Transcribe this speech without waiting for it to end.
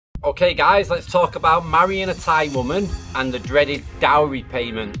Okay guys, let's talk about marrying a Thai woman and the dreaded dowry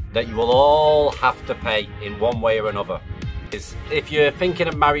payment that you will all have to pay in one way or another. If you're thinking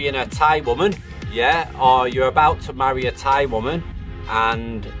of marrying a Thai woman, yeah, or you're about to marry a Thai woman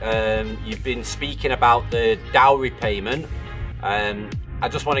and you've been speaking about the dowry payment, I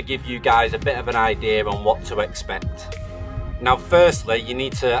just want to give you guys a bit of an idea on what to expect. Now firstly, you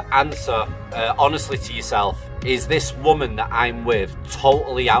need to answer honestly to yourself. Is this woman that I'm with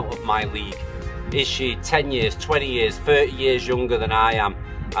totally out of my league? Is she 10 years, 20 years, 30 years younger than I am?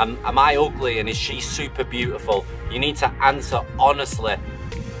 Am I ugly and is she super beautiful? You need to answer honestly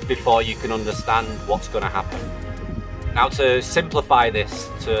before you can understand what's going to happen. Now to simplify this,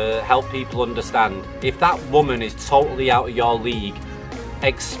 to help people understand, if that woman is totally out of your league,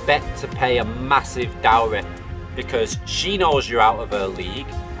 expect to pay a massive dowry, because she knows you're out of her league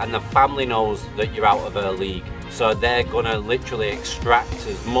and the family knows that you're out of her league. So they're gonna literally extract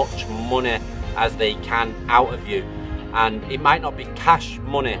as much money as they can out of you. And it might not be cash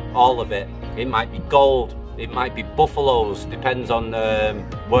money, all of it. It might be gold, it might be buffaloes, depends on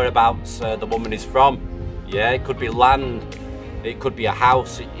whereabouts the woman is from. Yeah, it could be land, it could be a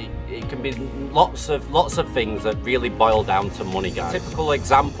house, it can be lots of things that really boil down to money, guys. A typical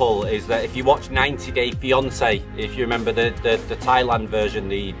example is that if you watch 90 Day Fiancé, if you remember the Thailand version,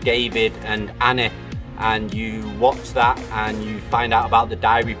 the David and Annie, and you watch that and you find out about the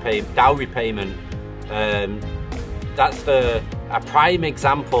dowry payment, that's a prime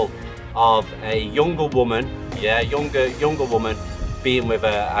example of a younger woman, yeah, younger woman being with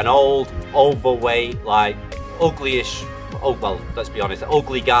an old, overweight, like uglyish, oh well, let's be honest,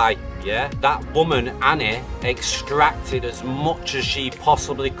 ugly guy. Yeah, that woman Annie extracted as much as she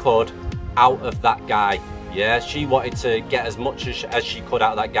possibly could out of that guy. Yeah, she wanted to get as much as she could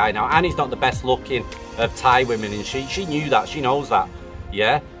out of that guy. Now Annie's not the best looking of Thai women, and she knew that, she knows that.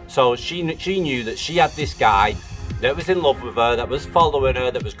 Yeah, so she knew that she had this guy that was in love with her, that was following her,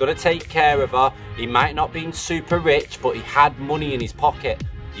 that was going to take care of her. He might not be super rich, but he had money in his pocket.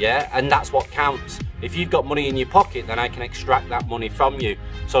 Yeah, and that's what counts. If you've got money in your pocket, then I can extract that money from you.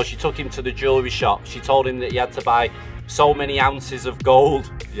 So she took him to the jewelry shop. She told him that he had to buy so many ounces of gold,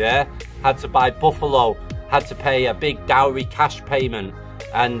 yeah, had to buy buffalo, had to pay a big dowry cash payment.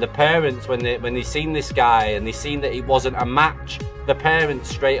 And the parents, when they seen this guy and they seen that it wasn't a match, the parents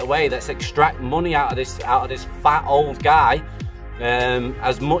straight away, let's extract money out of this fat old guy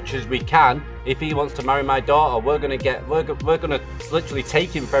as much as we can. If he wants to marry my daughter, we're gonna literally take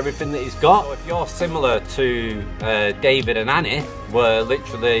him for everything that he's got. So if you're similar to David and Annie, where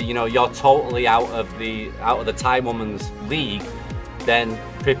literally, you know, you're totally out of the Thai woman's league, then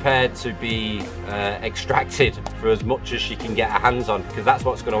prepared to be extracted for as much as she can get her hands on, because that's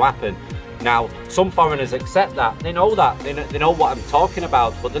what's going to happen. Now, some foreigners accept that. They know that. They know what I'm talking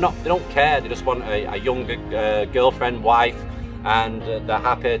about, but they don't care. They just want a younger girlfriend, wife, and they're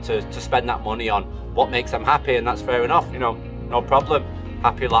happy to spend that money on what makes them happy, and that's fair enough. You know, no problem.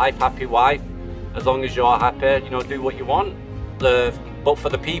 Happy life, happy wife. As long as you're happy, you know, do what you want. But for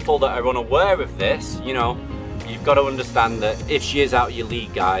the people that are unaware of this, you know, you've got to understand that if she is out of your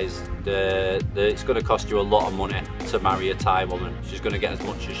league, guys, it's going to cost you a lot of money to marry a Thai woman. She's going to get as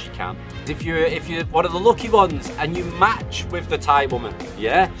much as she can. If you're one of the lucky ones and you match with the Thai woman,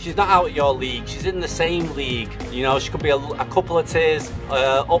 yeah, she's not out of your league, she's in the same league. You know, she could be a couple of tiers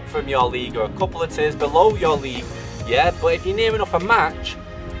up from your league or a couple of tiers below your league, yeah. But if you're near enough a match,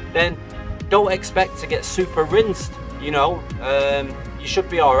 then don't expect to get super rinsed. You know, you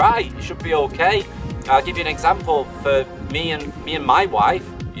should be all right. You should be okay. I'll give you an example. For me and my wife,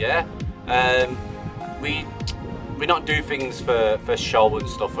 yeah, we don't do things for show and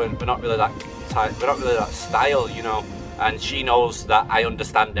stuff, and we're not really that type, we're not really that style, you know. And she knows that I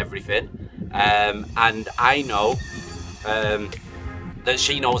understand everything, and I know that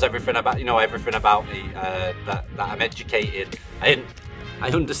she knows everything about, you know, everything about me, that I'm educated, and I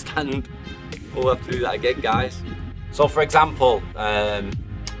understand. We'll have to do that again, guys. So for example,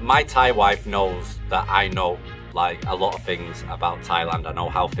 my Thai wife knows that I know like a lot of things about Thailand. I know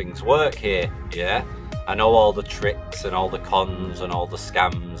how things work here, yeah. I know all the tricks and all the cons and all the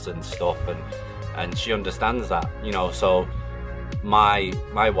scams and stuff, and she understands that, you know. So my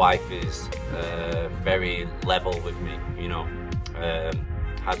wife is very level with me, you know.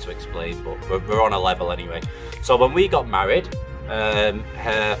 Hard to explain, but we're on a level anyway. So when we got married,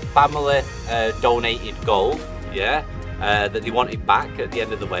 her family donated gold, yeah, that they wanted back at the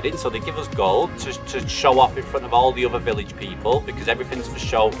end of the wedding. So they give us gold to show off in front of all the other village people, because everything's for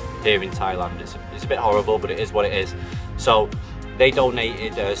show here in Thailand. It's a bit horrible, but it is what it is. So they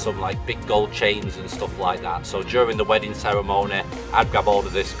donated some like big gold chains and stuff like that. So during the wedding ceremony, I'd grab hold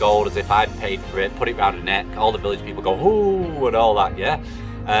of this gold as if I'd paid for it, put it around the neck. All the village people go, ooh, and all that, yeah.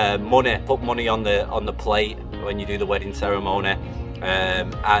 Put money on the plate when you do the wedding ceremony.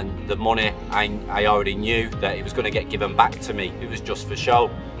 And the money, I already knew that it was going to get given back to me. It was just for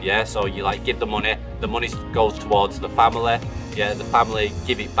show, yeah. So you like give the money goes towards the family, yeah. The family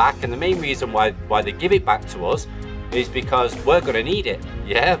give it back, and the main reason why they give it back to us is because we're going to need it,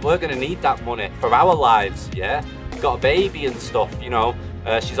 yeah. We're going to need that money for our lives, yeah. Got a baby and stuff, you know.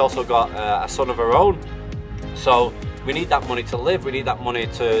 She's also got a son of her own, so we need that money to live. We need that money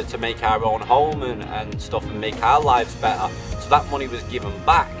to make our own home and stuff, and make our lives better. So that money was given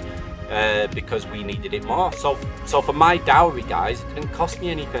back because we needed it more. So for my dowry, guys, it didn't cost me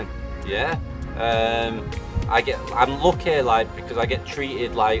anything, yeah. I'm lucky, like, because I get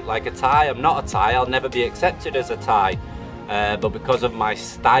treated like a Thai. I'm not a Thai. I'll never be accepted as a Thai, but because of my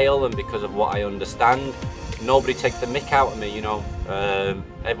style and because of what I understand, nobody takes the mick out of me, you know.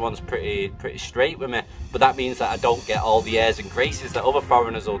 Everyone's pretty straight with me, but that means that I don't get all the airs and graces that other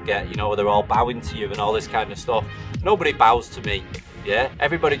foreigners will get, you know, where they're all bowing to you and all this kind of stuff. Nobody bows to me, yeah.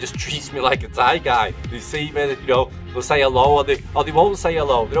 Everybody just treats me like a Thai guy. They see me, you know, they'll say hello, or they won't say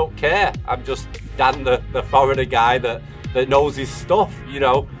hello. They don't care. I'm just Dan, the foreigner guy that knows his stuff, you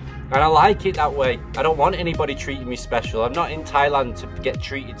know. And I like it that way. I don't want anybody treating me special. I'm not in Thailand to get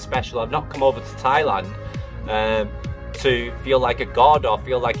treated special. I've not come over to Thailand to feel like a god or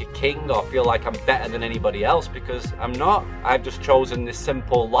feel like a king or feel like I'm better than anybody else, because I'm not. I've just chosen this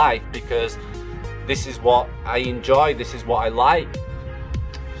simple life because this is what I enjoy, this is what I like.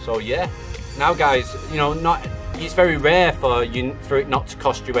 So yeah. Now guys, you know, it's very rare for it not to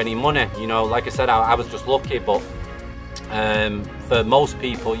cost you any money, you know. Like I said, I was just lucky, but for most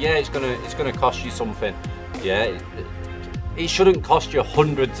people, yeah, it's gonna cost you something, yeah. It shouldn't cost you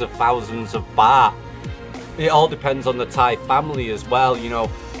hundreds of thousands of baht. It all depends on the Thai family as well, you know,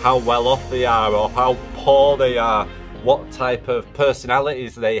 how well off they are or how poor they are, what type of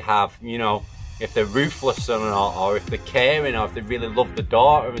personalities they have, you know, if they're ruthless or not, or if they're caring, or if they really love the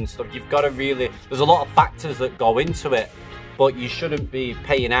daughter and stuff. You've got to really, there's a lot of factors that go into it, but you shouldn't be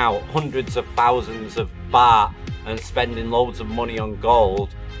paying out hundreds of thousands of baht and spending loads of money on gold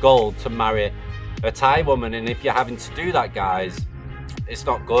to marry a Thai woman. And if you're having to do that, guys, it's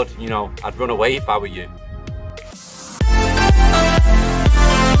not good, you know. I'd run away if I were you.